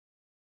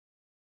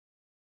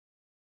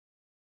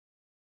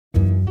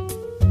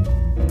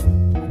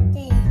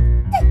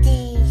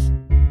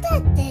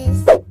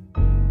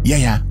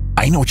Yeah,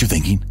 I know what you're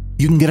thinking.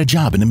 You can get a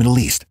job in the Middle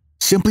East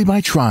simply by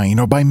trying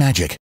or by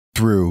magic,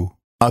 through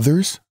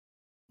others,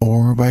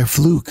 or by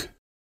fluke.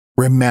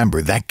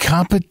 Remember that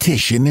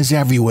competition is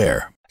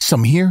everywhere.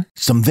 Some here,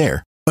 some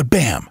there, but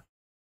bam!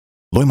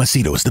 Loy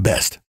Machedo is the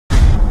best.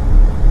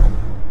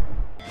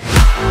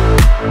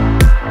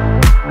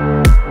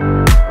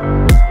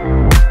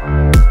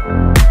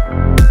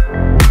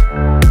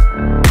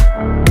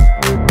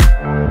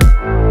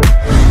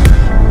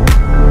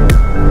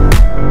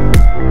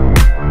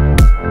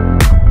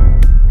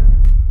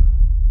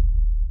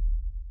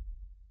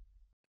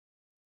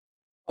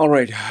 All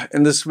right,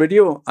 in this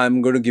video,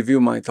 I'm going to give you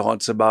my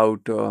thoughts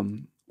about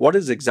what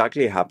is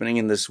exactly happening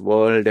in this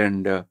world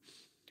and,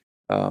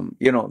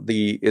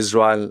 the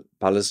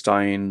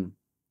Israel-Palestine,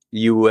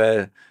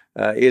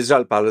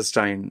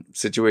 Israel-Palestine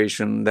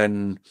situation,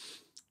 then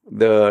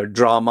the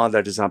drama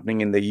that is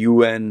happening in the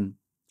UN,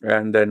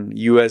 and then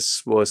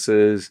US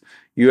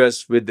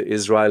with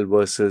Israel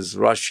versus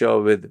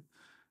Russia with,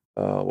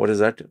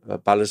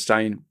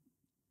 Palestine.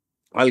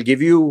 I'll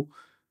give you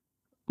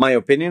my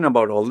opinion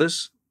about all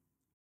this.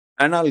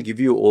 And I'll give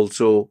you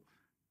also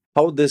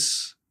how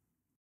this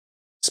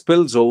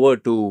spills over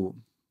to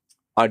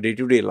our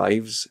day-to-day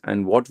lives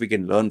and what we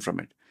can learn from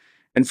it.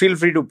 And feel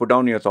free to put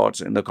down your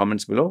thoughts in the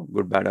comments below.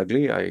 Good, bad,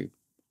 ugly. I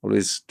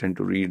always tend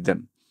to read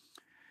them.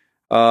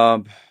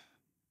 About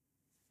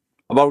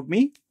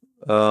me,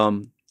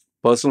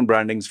 personal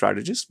branding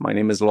strategist. My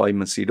name is Loy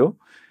Machedo.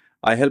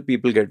 I help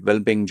people get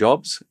well-paying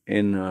jobs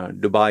in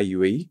Dubai,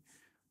 UAE,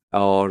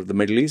 or the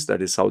Middle East,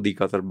 that is Saudi,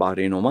 Qatar,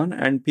 Bahrain, Oman.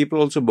 And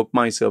people also book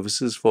my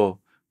services for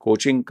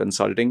coaching,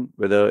 consulting,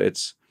 whether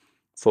it's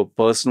for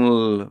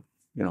personal,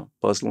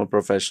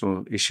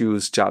 professional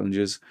issues,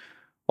 challenges,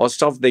 or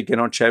stuff they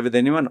cannot share with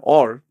anyone,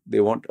 or they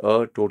want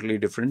a totally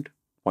different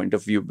point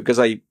of view. Because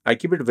I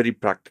keep it very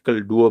practical,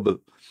 doable.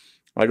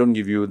 I don't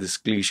give you this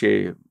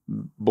cliche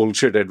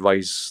bullshit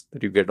advice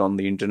that you get on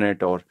the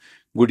internet or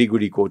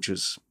goody-goody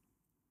coaches.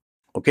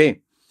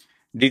 Okay,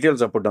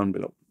 details are put down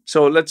below.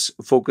 So let's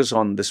focus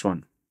on this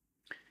one.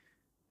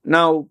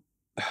 Now,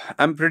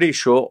 I'm pretty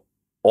sure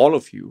all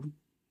of you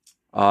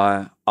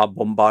are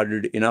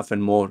bombarded enough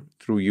and more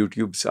through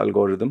YouTube's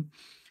algorithm.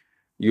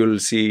 You'll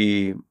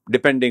see,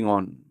 depending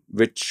on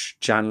which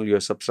channel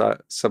you're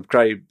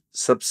subscribed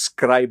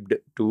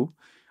to,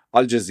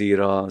 Al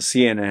Jazeera,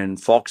 CNN,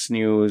 Fox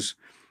News,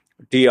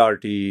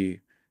 TRT,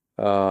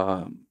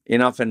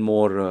 enough and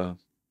more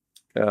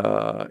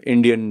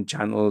Indian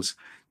channels.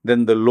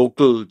 Then the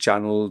local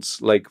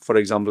channels, like, for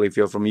example, if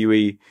you're from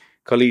UAE,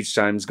 Khalij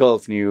Times,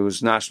 Gulf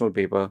News, National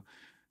Paper.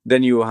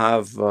 Then you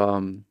have,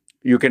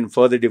 you can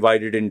further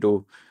divide it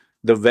into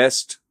the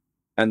West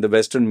and the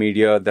Western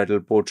media that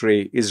will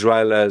portray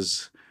Israel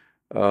as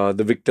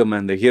the victim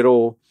and the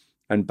hero,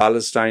 and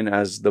Palestine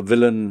as the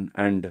villain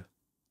and,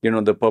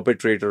 the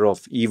perpetrator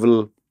of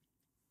evil.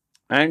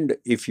 And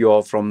if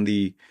you're from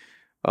the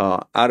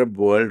Arab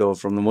world or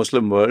from the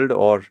Muslim world,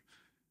 or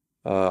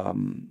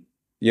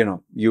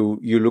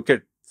you look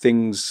at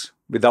things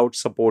without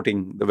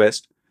supporting the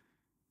West,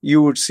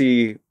 you would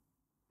see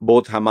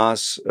both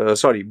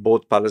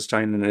both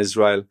Palestine and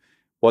Israel,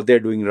 what they're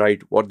doing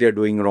right, what they're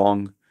doing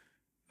wrong,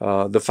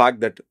 the fact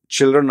that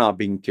children are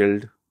being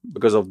killed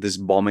because of this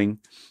bombing,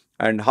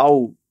 and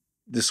how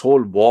this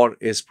whole war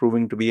is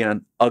proving to be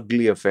an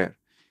ugly affair.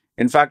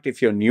 In fact,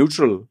 if you're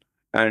neutral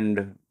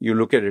and you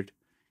look at it,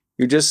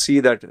 you just see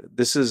that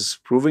this is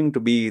proving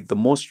to be the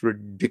most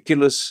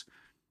ridiculous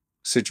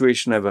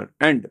situation ever.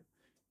 And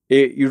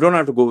you don't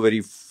have to go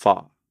very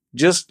far.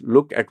 Just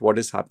look at what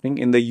is happening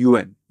in the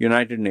UN,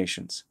 United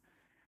Nations.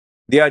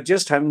 They are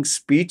just having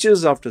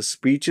speeches after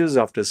speeches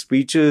after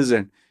speeches,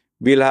 and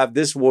we'll have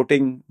this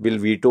voting, we'll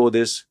veto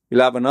this.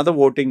 We'll have another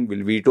voting,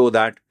 we'll veto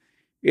that.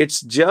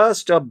 It's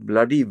just a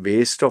bloody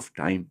waste of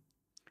time.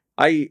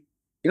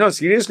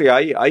 Seriously,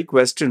 I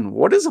question,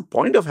 what is the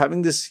point of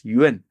having this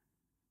UN?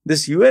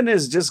 This UN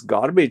is just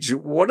garbage.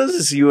 What is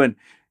this UN?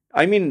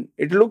 I mean,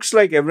 it looks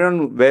like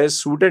everyone wears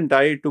suit and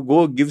tie to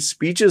go give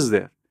speeches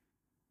there.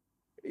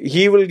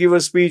 He will give a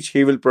speech,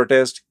 he will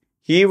protest,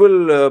 he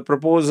will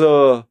propose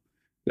a,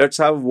 let's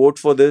have a vote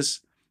for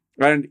this.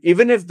 And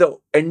even if the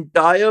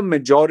entire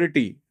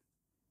majority,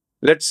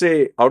 let's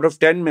say out of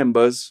 10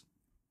 members,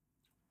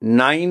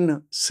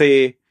 9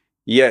 say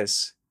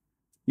yes,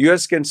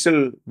 US can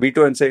still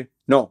veto and say,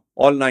 no,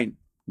 all 9,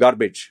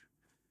 garbage.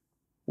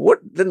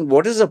 What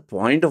is the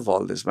point of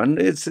all this, man?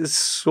 It's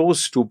so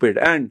stupid.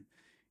 And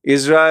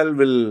Israel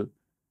will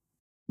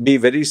be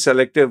very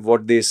selective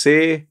what they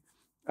say,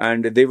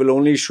 and they will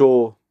only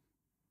show,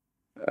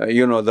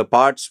 the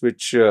parts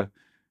which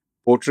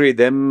portray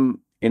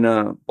them in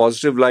a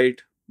positive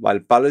light, while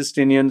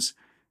Palestinians,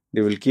 they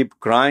will keep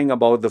crying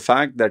about the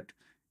fact that,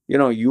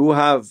 you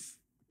have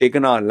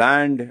taken our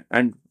land.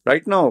 And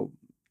right now,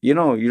 you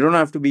don't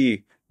have to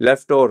be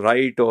left or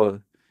right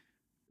or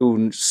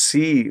to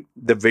see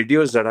the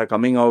videos that are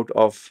coming out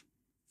of,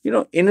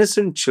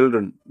 innocent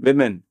children,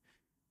 women,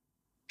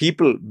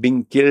 people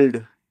being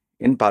killed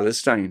in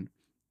Palestine.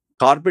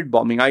 Carpet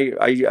bombing.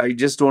 I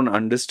just don't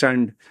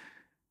understand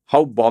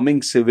how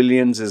bombing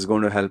civilians is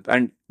going to help.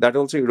 And that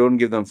also, you don't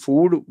give them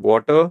food,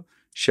 water,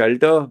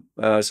 shelter,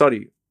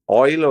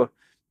 oil or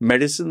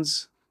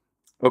medicines.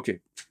 Okay.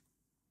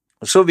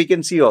 So we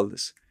can see all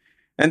this.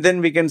 And then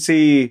we can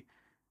see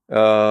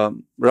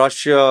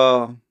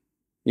Russia,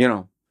 you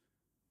know,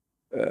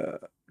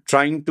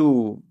 trying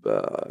to,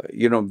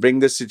 bring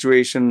this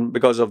situation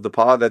because of the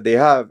power that they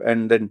have.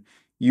 And then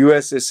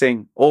US is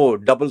saying, oh,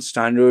 double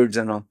standards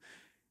and all.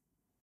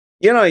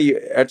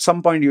 At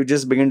some point, you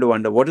just begin to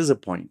wonder, what is the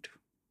point?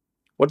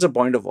 What's the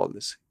point of all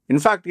this? In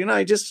fact,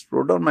 I just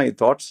wrote down my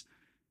thoughts.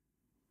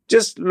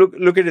 Just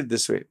look at it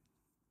this way.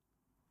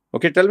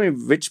 Okay, tell me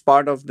which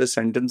part of the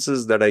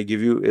sentences that I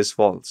give you is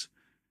false.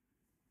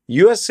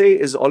 USA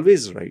is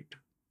always right.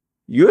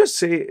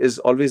 USA is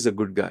always a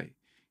good guy.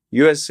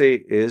 USA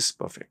is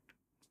perfect.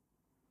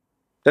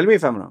 Tell me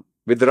if I'm wrong.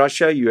 With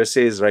Russia,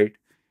 USA is right.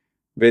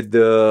 With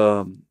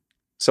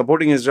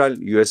supporting Israel,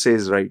 USA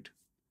is right.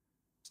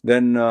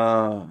 Then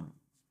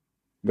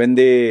when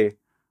they,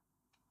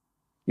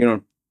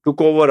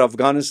 took over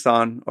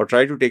Afghanistan or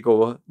tried to take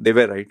over, they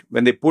were right.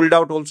 When they pulled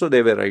out also,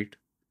 they were right.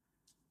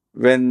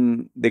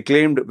 When they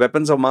claimed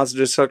weapons of mass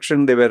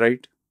destruction, they were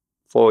right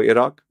for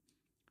Iraq.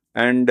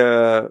 And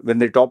when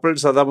they toppled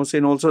Saddam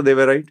Hussein also, they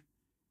were right.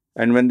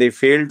 And when they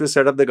failed to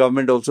set up the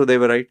government also, they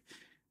were right.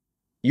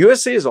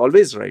 USA is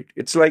always right.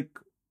 It's like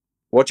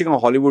watching a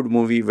Hollywood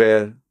movie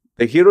where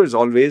the hero is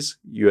always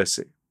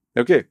USA.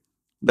 Okay,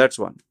 that's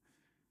one.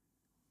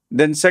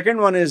 Then second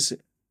one is,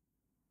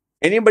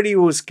 anybody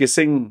who's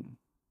kissing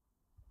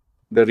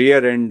the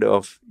rear end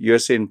of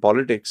USA in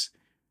politics,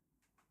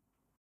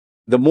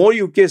 the more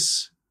you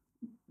kiss,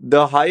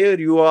 the higher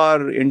you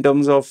are in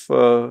terms of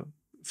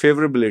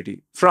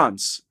favorability.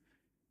 France,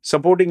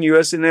 supporting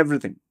US in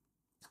everything.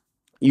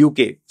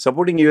 UK,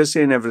 supporting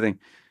USA in everything.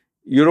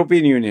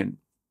 European Union,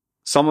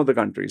 some of the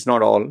countries,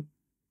 not all.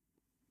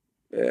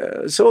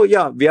 So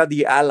yeah, we are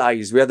the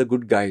allies, we are the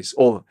good guys.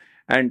 Oh,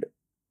 and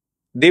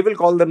they will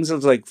call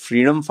themselves like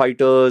freedom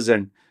fighters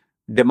and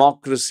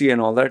democracy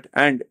and all that.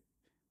 And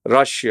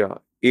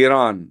Russia,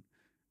 Iran,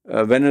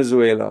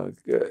 Venezuela,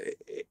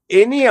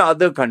 any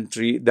other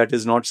country that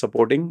is not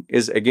supporting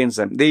is against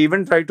them. They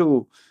even try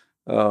to,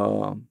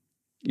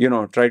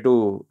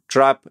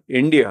 trap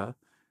India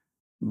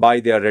by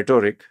their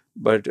rhetoric.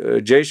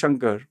 But Jay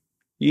Shankar,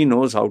 he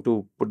knows how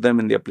to put them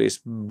in their place.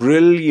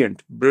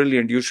 Brilliant,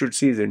 brilliant. You should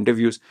see his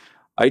interviews.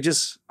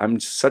 I'm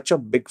such a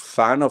big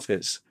fan of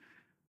his.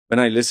 When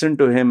I listen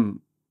to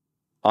him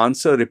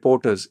answer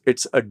reporters,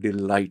 it's a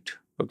delight.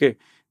 Okay.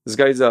 This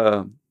guy's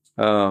a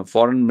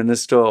foreign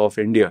minister of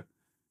India,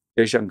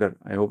 Jay Shankar.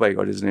 I hope I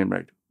got his name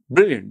right.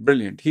 Brilliant,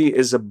 brilliant. He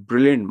is a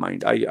brilliant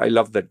mind. I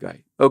love that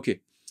guy. Okay.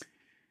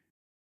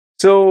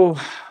 So,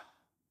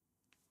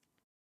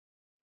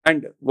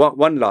 and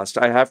one last,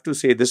 I have to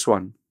say this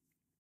one.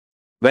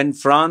 When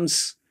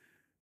France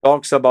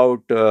talks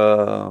about,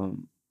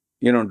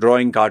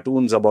 drawing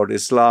cartoons about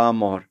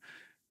Islam or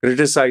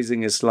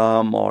criticizing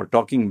Islam or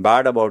talking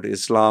bad about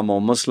Islam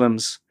or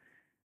Muslims,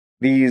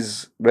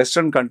 these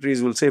Western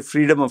countries will say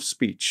freedom of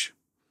speech.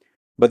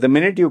 But the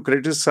minute you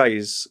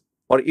criticize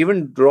or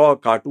even draw a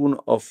cartoon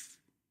of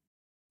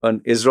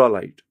an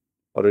Israelite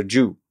or a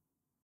Jew,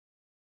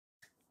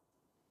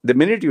 the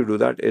minute you do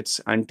that, it's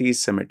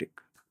anti-Semitic.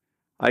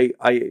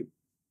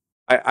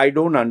 I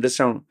don't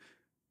understand.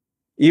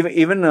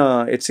 Even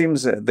it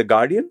seems The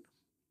Guardian,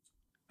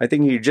 I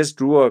think he just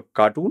drew a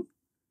cartoon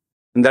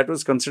and that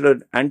was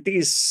considered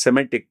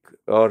anti-Semitic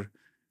or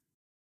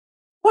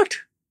what?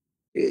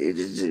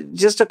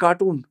 Just a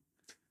cartoon.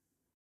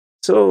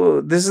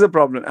 So this is the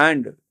problem.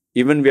 And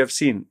even we have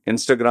seen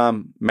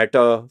Instagram,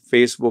 Meta,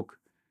 Facebook.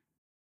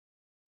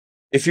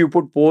 If you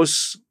put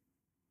posts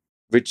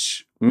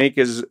which make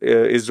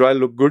Israel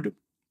look good,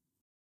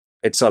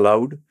 it's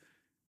allowed.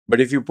 But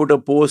if you put a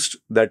post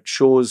that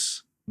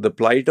shows the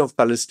plight of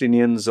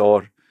Palestinians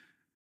or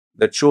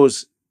that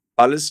shows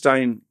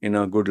Palestine in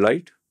a good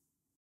light,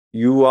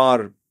 you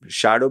are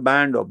shadow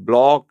banned or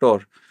blocked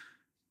or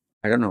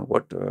I don't know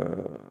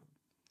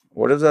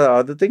what is the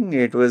other thing?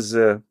 It was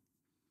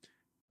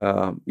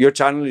your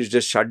channel is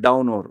just shut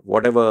down or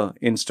whatever,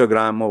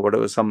 Instagram or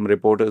whatever some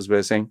reporters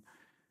were saying.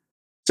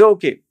 So,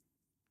 okay.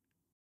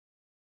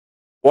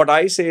 What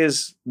I say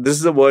is, this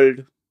is the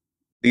world.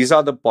 These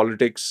are the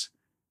politics.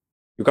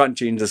 You can't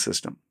change the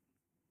system.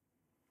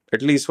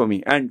 At least for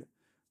me. And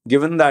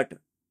given that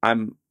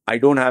I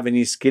don't have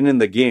any skin in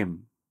the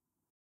game,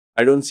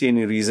 I don't see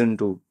any reason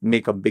to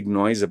make a big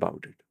noise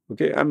about it.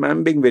 Okay,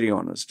 I'm being very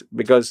honest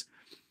because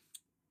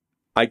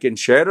I can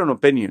share an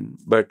opinion,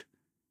 but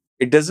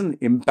it doesn't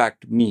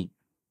impact me.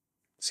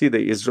 See,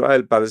 the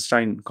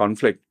Israel-Palestine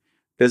conflict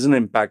doesn't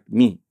impact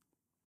me.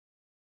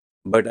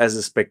 But as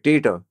a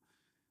spectator,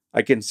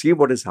 I can see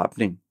what is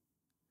happening.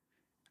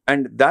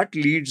 And that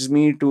leads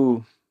me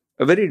to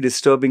a very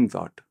disturbing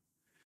thought.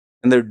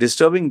 And the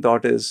disturbing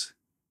thought is,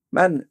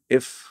 man,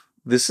 if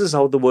this is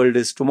how the world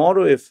is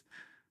tomorrow, if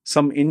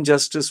some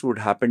injustice would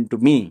happen to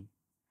me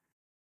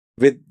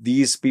with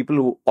these people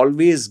who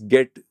always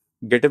get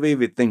away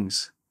with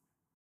things,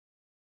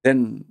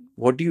 then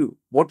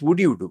what would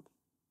you do?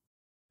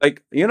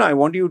 Like, I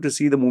want you to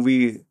see the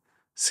movie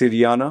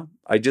Syriana.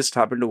 I just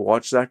happened to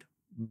watch that.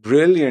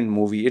 Brilliant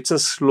movie. It's a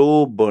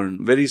slow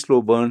burn, very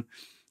slow burn.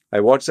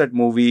 I watched that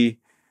movie.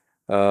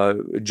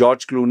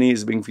 George Clooney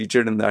is being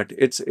featured in that.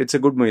 It's a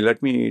good movie.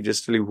 Let me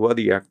just tell you who are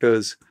the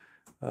actors.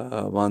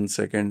 One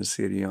second,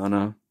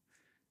 Syriana.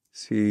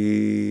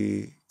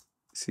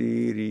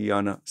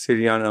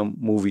 Syriana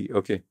movie.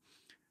 Okay.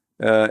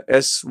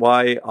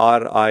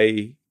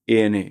 Syriana.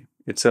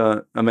 It's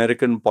an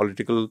American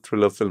political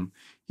thriller film.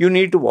 You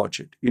need to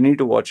watch it. You need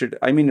to watch it.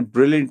 I mean,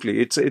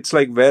 brilliantly. It's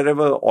like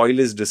wherever oil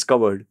is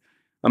discovered,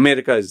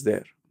 America is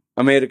there.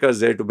 America is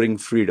there to bring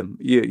freedom.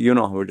 You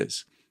know how it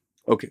is.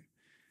 Okay.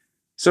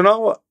 So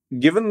now,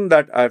 given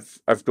that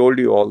I've told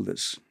you all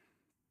this,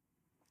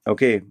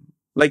 okay,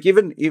 like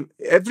even if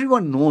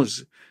everyone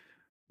knows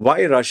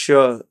why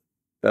Russia,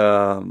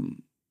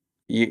 attacked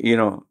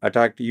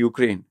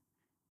Ukraine.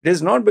 It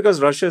is not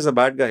because Russia is a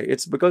bad guy.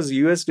 It's because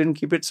US didn't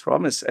keep its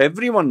promise.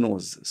 Everyone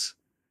knows this.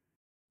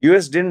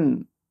 US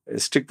didn't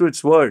stick to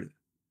its word.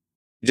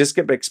 It just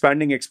kept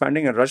expanding,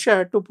 and Russia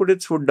had to put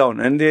its foot down.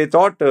 And they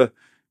thought,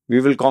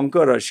 we will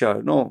conquer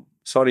Russia. No,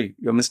 sorry,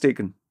 you're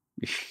mistaken.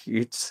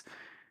 It's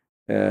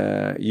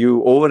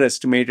you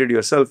overestimated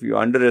yourself. You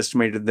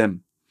underestimated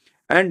them.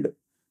 And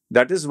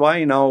that is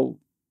why now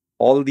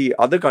all the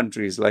other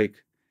countries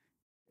like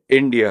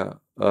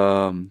India,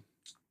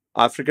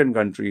 African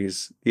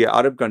countries, the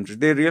Arab countries,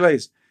 they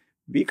realized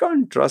we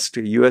can't trust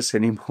US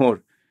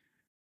anymore.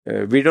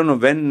 We don't know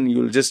when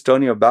you'll just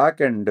turn your back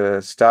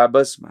and stab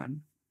us,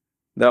 man.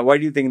 Why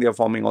do you think they're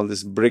forming all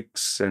this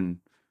BRICS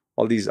and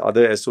all these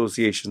other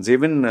associations?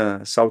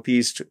 Even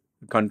Southeast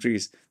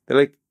countries, they're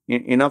like,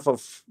 enough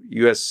of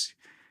US.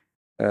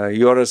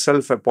 You're a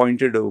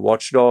self-appointed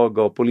watchdog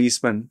or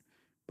policeman,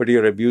 but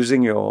you're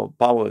abusing your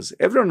powers.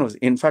 Everyone knows.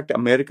 In fact,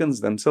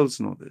 Americans themselves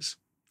know this.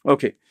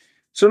 Okay.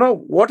 So now,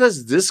 what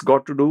has this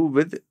got to do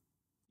with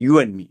you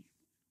and me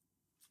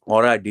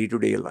or our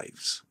day-to-day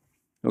lives?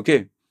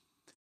 Okay.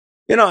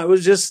 I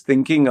was just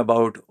thinking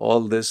about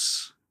all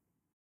this,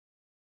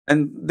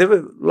 and there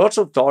were lots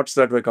of thoughts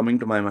that were coming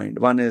to my mind.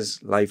 One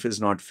is life is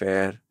not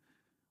fair.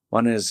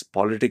 One is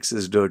politics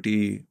is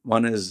dirty.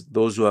 One is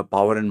those who have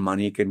power and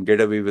money can get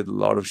away with a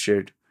lot of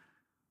shit.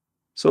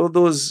 So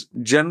those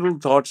general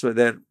thoughts were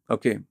there.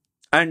 Okay.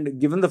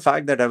 And given the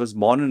fact that I was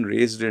born and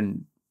raised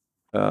in,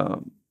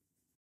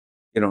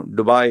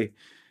 Dubai,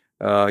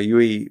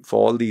 UAE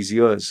for all these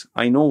years,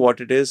 I know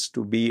what it is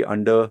to be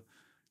under,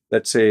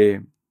 let's say,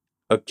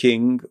 a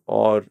king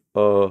or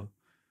a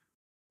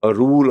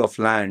rule of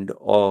land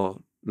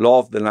or law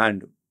of the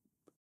land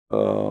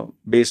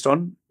based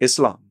on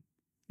Islam.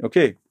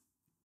 Okay.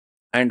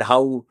 And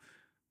how,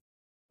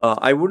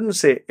 I wouldn't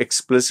say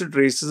explicit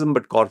racism,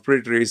 but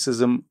corporate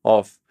racism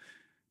of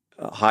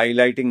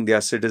highlighting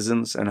their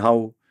citizens, and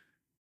how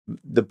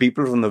the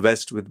people from the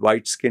West with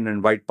white skin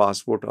and white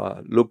passport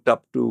are looked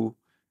up to,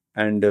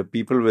 and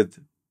people with,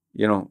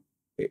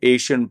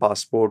 Asian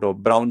passport or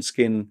brown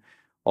skin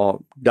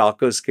or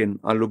darker skin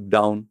are looked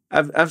down.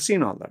 I've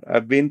seen all that.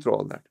 I've been through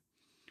all that.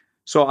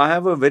 So I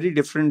have a very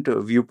different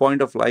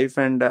viewpoint of life,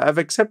 and I've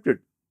accepted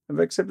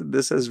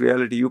this as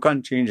reality. You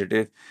can't change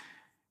it.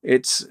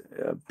 It's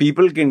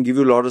people can give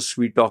you a lot of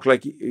sweet talk.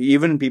 Like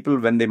even people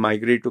when they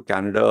migrate to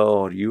Canada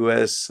or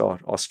US or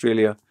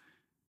Australia,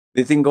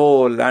 they think,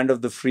 oh, land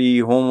of the free,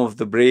 home of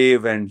the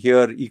brave, and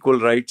here equal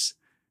rights.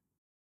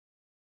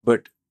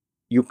 But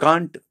you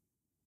can't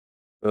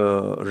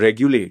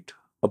regulate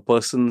a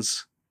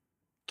person's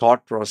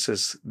thought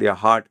process, their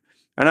heart.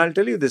 And I'll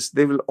tell you this,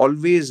 there will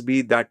always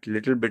be that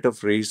little bit of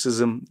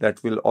racism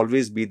that will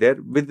always be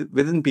there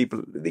within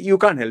people. You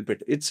can't help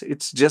it.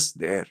 It's just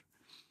there.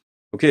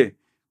 Okay.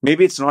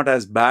 Maybe it's not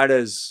as bad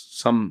as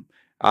some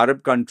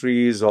Arab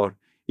countries or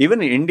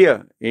even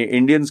India.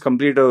 Indians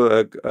complain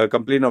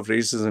of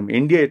racism.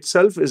 India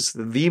itself is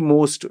the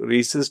most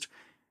racist,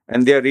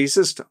 and they are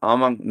racist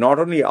among not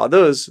only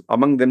others,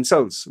 among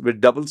themselves, with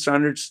double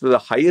standards to the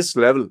highest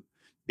level.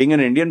 Being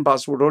an Indian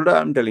passport holder,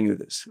 I'm telling you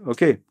this.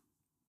 Okay.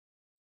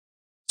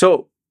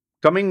 So,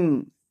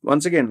 coming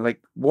once again,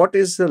 like, what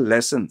is the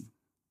lesson?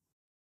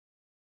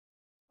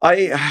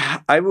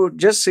 I would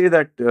just say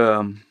that,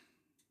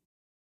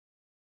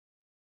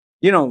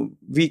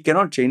 we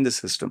cannot change the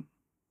system.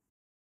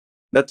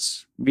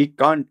 We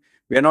can't,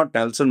 we are not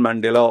Nelson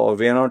Mandela, or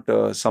we are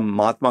not some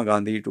Mahatma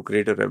Gandhi to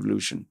create a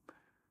revolution.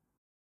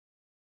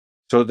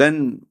 So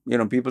then,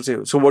 people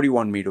say, so what do you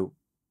want me to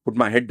put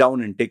my head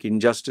down and take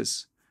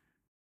injustice?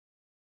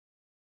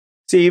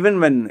 See, even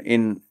when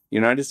in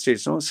United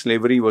States,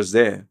 slavery was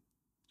there,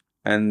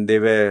 and they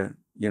were,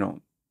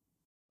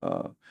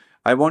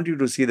 I want you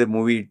to see the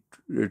movie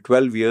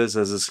 12 Years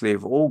as a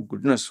Slave. Oh,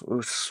 goodness.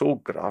 Oh, so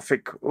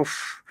graphic.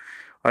 Oof.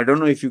 I don't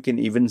know if you can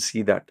even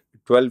see that.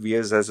 12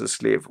 Years as a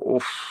Slave.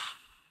 Oof.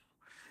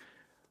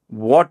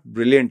 What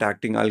brilliant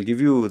acting. I'll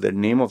give you the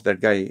name of that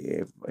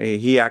guy.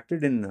 He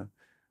acted in,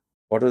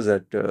 what was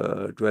that?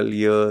 12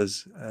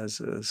 Years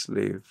as a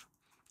Slave.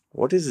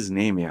 What is his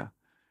name here?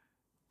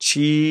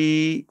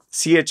 Chi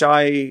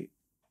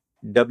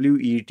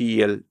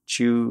WETL,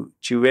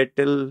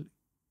 Chiwetel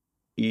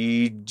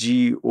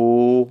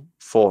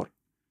EGO4.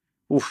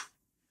 Oof,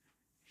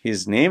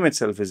 his name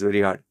itself is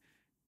very hard.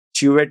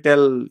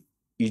 Chiwetel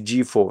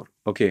EG4.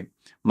 Okay.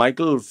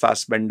 Michael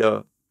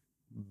Fassbender,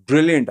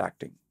 brilliant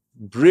acting.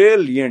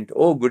 Brilliant.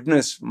 Oh,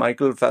 goodness.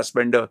 Michael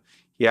Fassbender,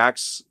 he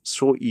acts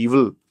so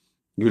evil.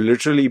 You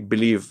literally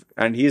believe.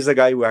 And he's the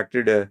guy who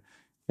acted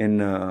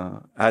in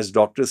as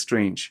Doctor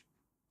Strange.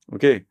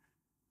 Okay.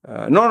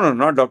 No,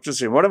 not Doctor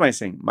Strange. What am I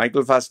saying?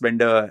 Michael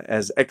Fassbender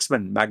as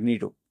X-Men,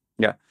 Magneto.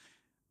 Yeah.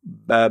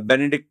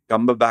 Benedict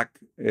Cumberbatch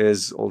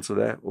is also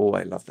there. Oh,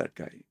 I love that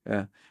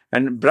guy.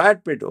 And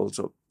Brad Pitt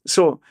also.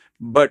 So,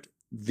 but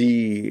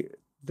the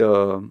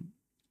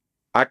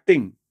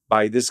acting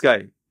by this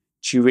guy,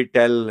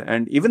 Chiwetel,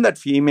 and even that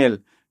female,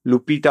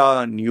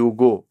 Lupita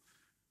Nyong'o,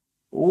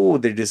 oh,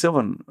 they deserve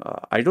an,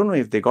 I don't know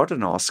if they got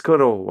an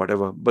Oscar or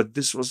whatever, but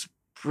this was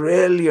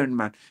brilliant,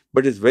 man.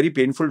 But it's very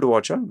painful to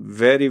watch, huh?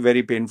 Very,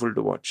 very painful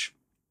to watch.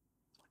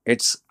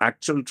 It's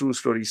actual true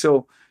story.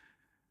 So,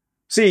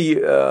 see,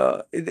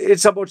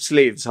 it's about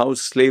slaves, how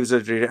slaves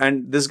are treated.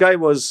 And this guy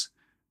was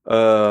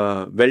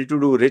a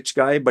well-to-do rich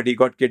guy, but he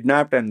got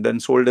kidnapped and then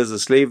sold as a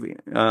slave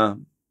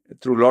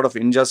through a lot of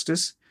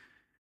injustice.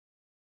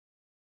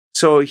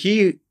 So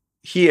he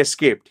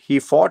escaped. He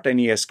fought and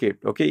he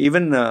escaped. Okay,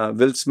 even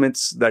Will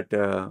Smith's that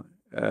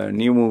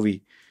new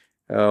movie.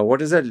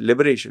 What is that?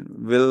 Liberation.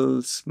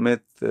 Will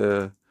Smith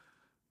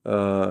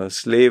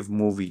slave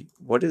movie.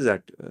 What is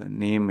that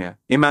name? Yeah,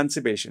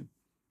 Emancipation.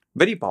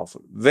 Very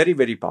powerful. Very,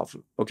 very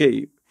powerful.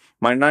 Okay,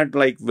 might not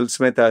like Will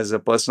Smith as a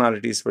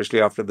personality,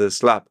 especially after the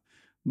slap,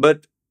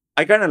 but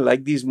I kind of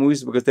like these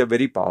movies because they're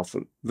very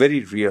powerful,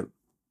 very real.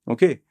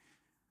 Okay.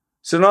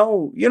 So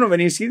now, when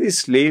you see these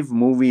slave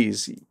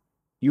movies,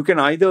 you can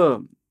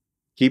either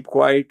keep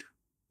quiet,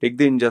 take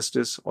the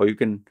injustice, or you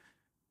can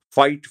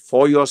fight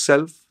for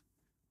yourself,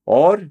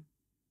 or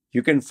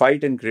you can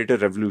fight and create a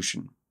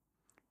revolution.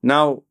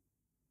 Now,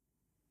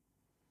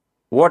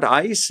 what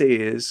I say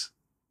is,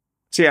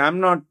 see, I'm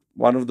not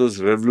one of those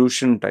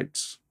revolution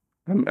types.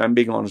 I'm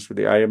being honest with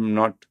you. I am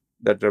not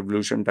that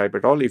revolution type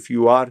at all. If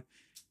you are,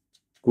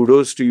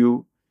 kudos to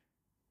you.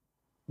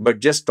 But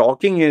just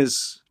talking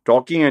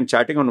and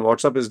chatting on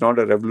WhatsApp is not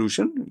a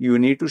revolution. You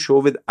need to show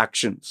with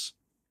actions.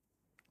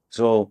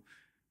 So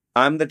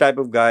I'm the type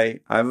of guy,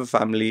 I have a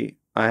family,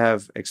 I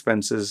have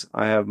expenses,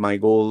 I have my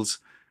goals.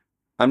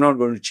 I'm not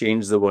going to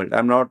change the world.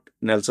 I'm not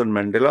Nelson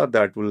Mandela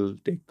that will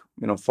take,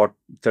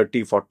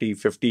 30, 40,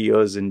 50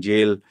 years in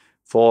jail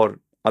for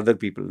other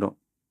people. No,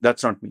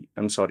 that's not me.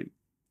 I'm sorry.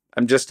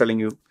 I'm just telling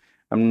you,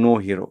 I'm no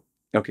hero.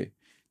 Okay.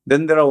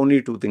 Then there are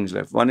only two things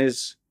left. One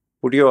is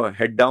put your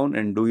head down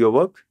and do your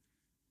work.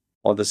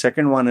 Or the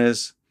second one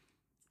is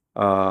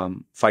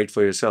fight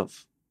for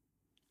yourself.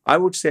 I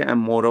would say I'm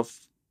more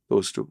of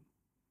those two.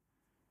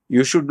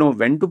 You should know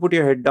when to put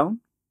your head down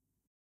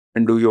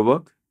and do your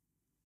work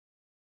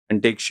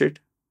and take shit.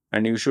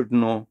 And you should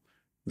know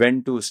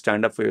when to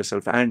stand up for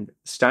yourself. And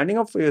standing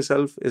up for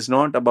yourself is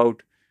not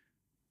about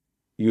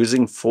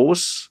using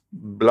force,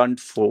 blunt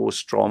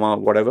force, trauma,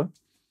 whatever,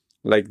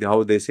 like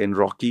how they say in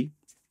Rocky,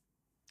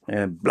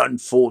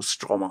 blunt force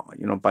trauma,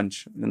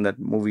 punch in that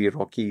movie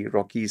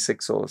Rocky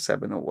 6 or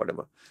 7 or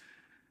whatever.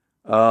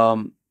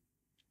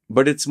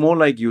 But it's more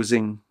like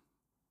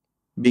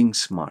being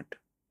smart,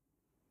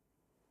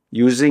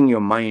 using your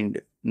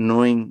mind,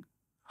 knowing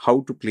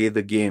how to play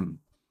the game.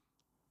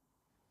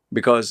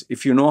 Because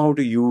if you know how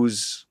to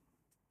use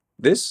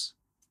this,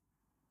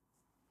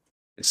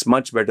 it's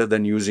much better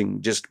than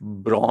using just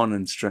brawn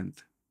and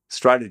strength.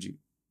 Strategy.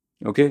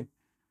 Okay?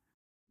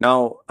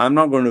 Now, I'm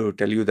not going to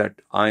tell you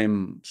that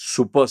I'm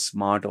super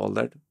smart, all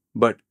that.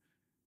 But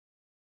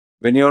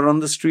when you're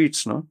on the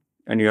streets,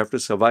 and you have to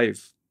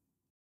survive,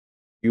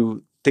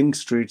 you think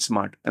street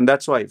smart. And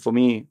that's why, for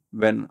me,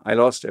 when I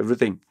lost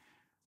everything,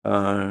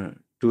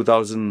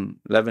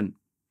 2011,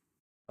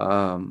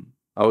 I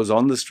was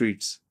on the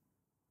streets.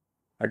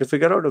 I had to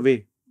figure out a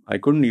way. I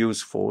couldn't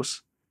use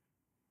force.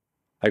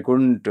 I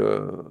didn't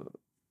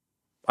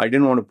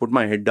want to put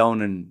my head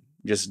down and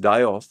just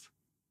die off.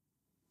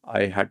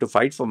 I had to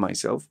fight for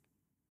myself,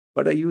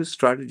 but I used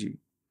strategy.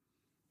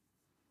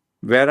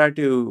 Where I had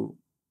to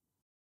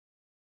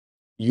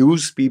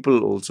use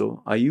people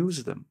also, I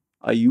used them.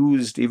 I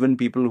used even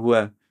people who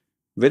are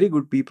very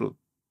good people.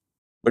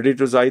 But it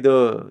was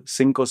either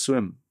sink or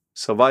swim,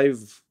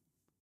 survive,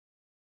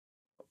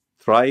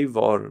 thrive,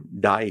 or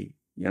die,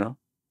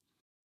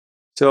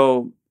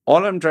 So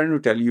all I'm trying to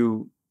tell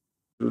you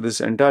through this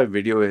entire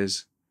video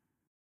is,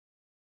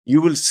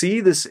 you will see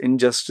this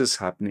injustice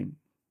happening.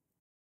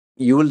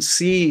 You will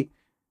see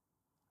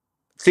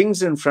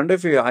things in front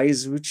of your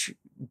eyes which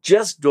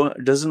just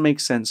doesn't make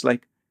sense.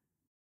 Like,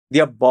 they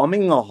are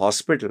bombing a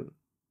hospital.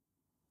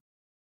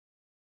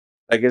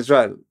 Like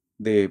Israel,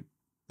 that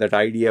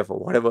IDF or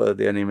whatever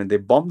their name is, they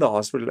bombed the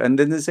hospital, and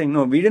then they're saying,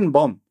 no, we didn't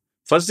bomb.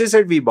 First they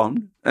said we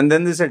bombed, and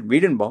then they said we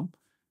didn't bomb.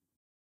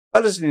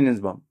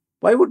 Palestinians bombed.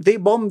 Why would they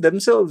bomb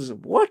themselves?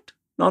 What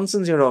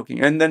nonsense you're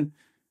talking? And then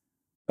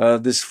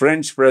this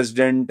French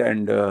president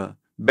and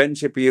Ben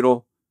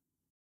Shapiro.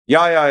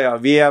 Yeah.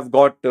 We have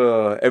got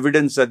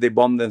evidence that they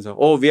bombed themselves.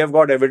 Oh, we have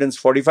got evidence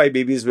 45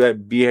 babies were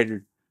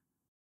beheaded,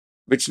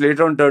 which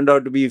later on turned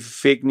out to be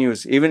fake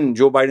news. Even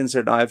Joe Biden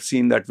said, I have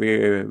seen that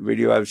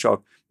video, I was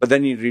shocked. But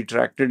then he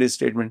retracted his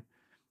statement.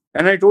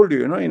 And I told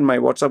you, in my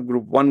WhatsApp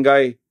group, one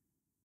guy,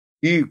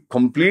 he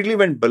completely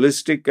went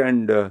ballistic.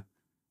 And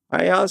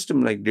I asked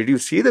him, like, did you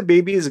see the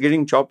baby is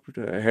getting chopped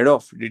head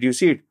off? Did you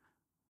see it?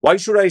 Why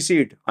should I see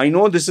it? I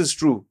know this is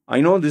true.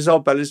 I know this is how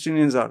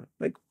Palestinians are.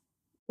 Like,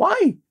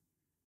 why?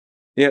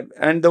 Yeah.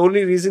 And the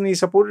only reason he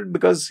supported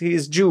because he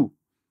is Jew.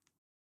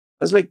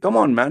 I was like, come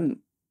on, man.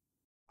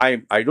 I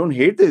don't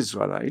hate the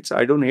Israelites.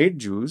 I don't hate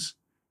Jews.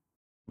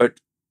 But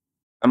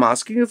I'm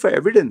asking you for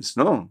evidence.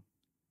 No.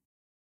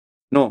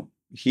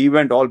 He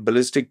went all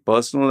ballistic,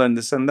 personal, and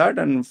this and that.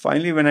 And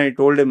finally, when I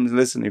told him,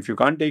 listen, if you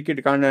can't take it,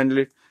 you can't handle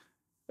it,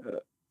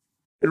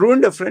 it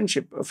ruined a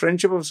friendship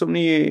of so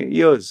many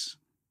years.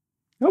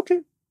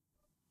 Okay.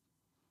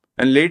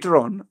 And later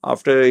on,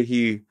 after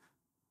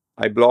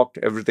I blocked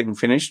everything,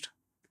 finished,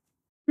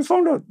 we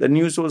found out the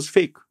news was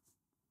fake.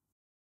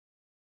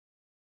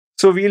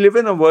 So we live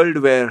in a world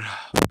where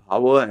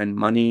power and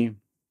money,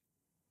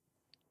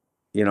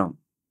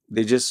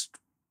 they just,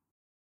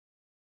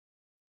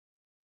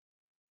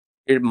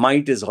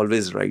 might is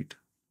always right.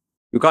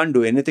 You can't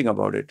do anything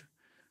about it.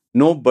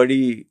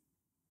 Nobody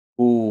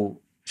who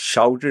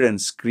shouted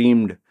and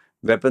screamed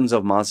weapons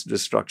of mass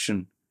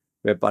destruction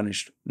were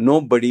punished.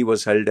 Nobody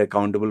was held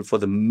accountable for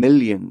the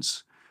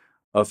millions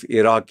of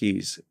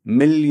Iraqis,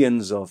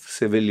 millions of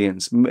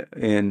civilians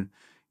in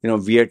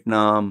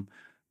Vietnam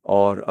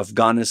or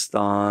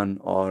Afghanistan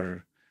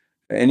or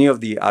any of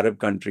the Arab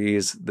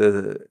countries,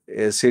 the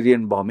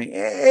Syrian bombing,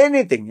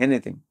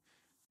 anything.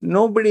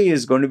 Nobody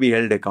is going to be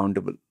held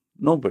accountable.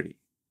 Nobody.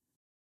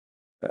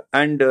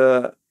 And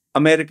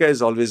America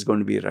is always going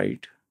to be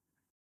right.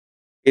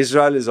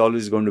 Israel is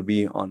always going to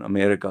be on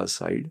America's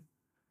side.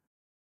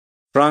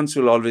 France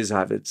will always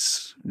have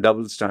its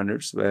double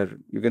standards where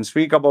you can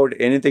speak about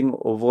anything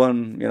over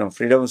on,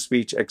 freedom of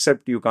speech,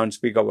 except you can't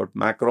speak about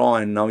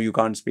Macron, and now you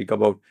can't speak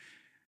about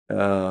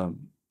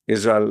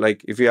Israel.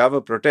 Like if you have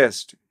a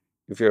protest,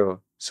 if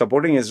you're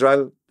supporting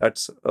Israel,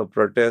 that's a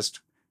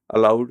protest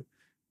allowed.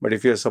 But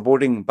if you're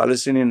supporting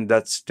Palestinian,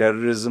 that's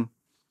terrorism.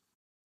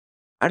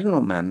 I don't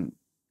know, man.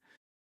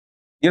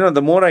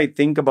 The more I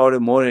think about it,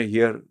 more I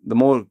hear, the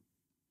more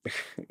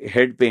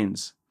head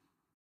pains.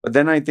 But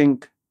then I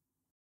think,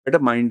 better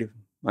mind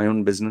my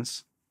own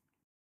business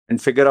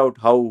and figure out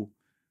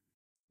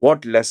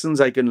what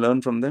lessons I can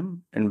learn from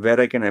them and where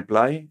I can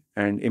apply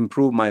and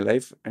improve my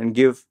life and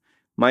give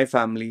my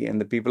family and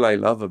the people I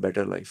love a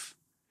better life.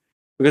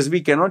 Because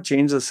we cannot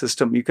change the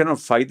system. You cannot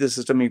fight the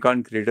system. You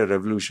can't create a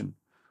revolution.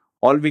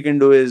 All we can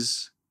do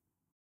is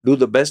do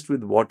the best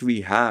with what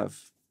we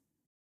have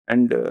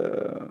and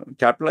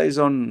capitalize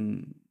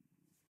on,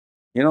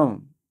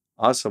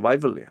 our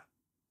survival. Yeah.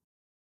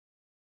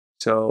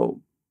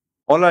 So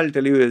all I'll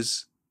tell you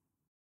is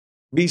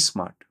be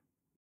smart.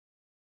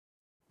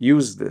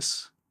 Use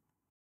this.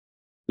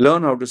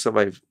 Learn how to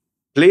survive.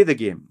 Play the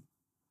game.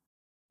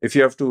 If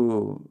you have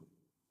to,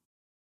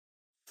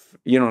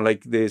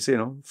 like they say,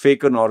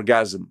 fake an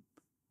orgasm,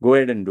 go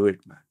ahead and do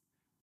it, man.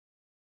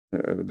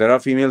 There are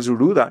females who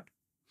do that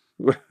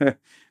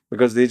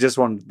because they just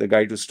want the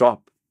guy to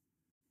stop.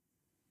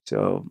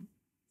 So,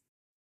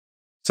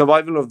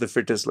 survival of the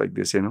fittest, like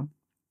this,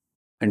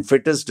 And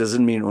fittest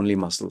doesn't mean only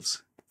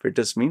muscles.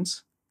 Fittest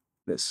means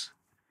this.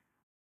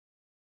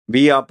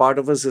 We are part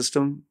of a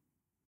system.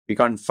 We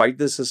can't fight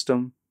the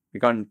system. We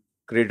can't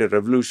create a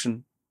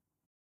revolution.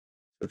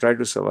 So try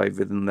to survive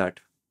within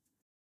that.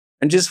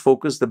 And just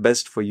focus the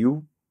best for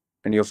you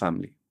and your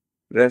family.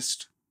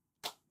 Rest,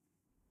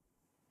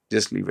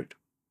 just leave it.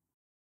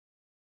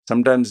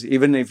 Sometimes,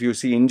 even if you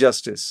see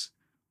injustice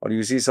or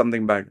you see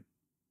something bad,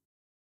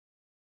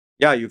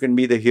 yeah, you can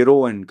be the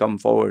hero and come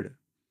forward.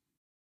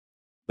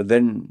 But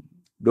then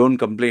don't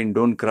complain,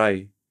 don't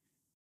cry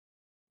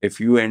if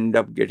you end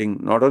up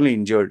getting not only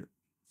injured,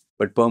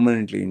 but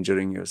permanently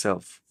injuring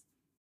yourself.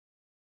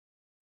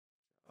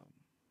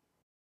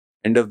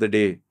 End of the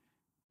day,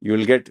 you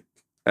will get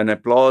an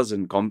applause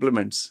and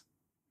compliments,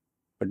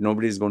 but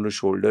nobody is going to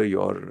shoulder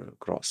your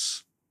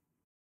cross.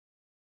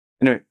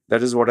 Anyway,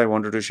 that is what I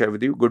wanted to share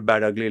with you. Good,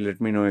 bad, ugly.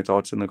 Let me know your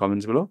thoughts in the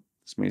comments below.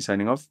 It's me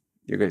signing off.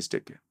 You guys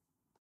take care.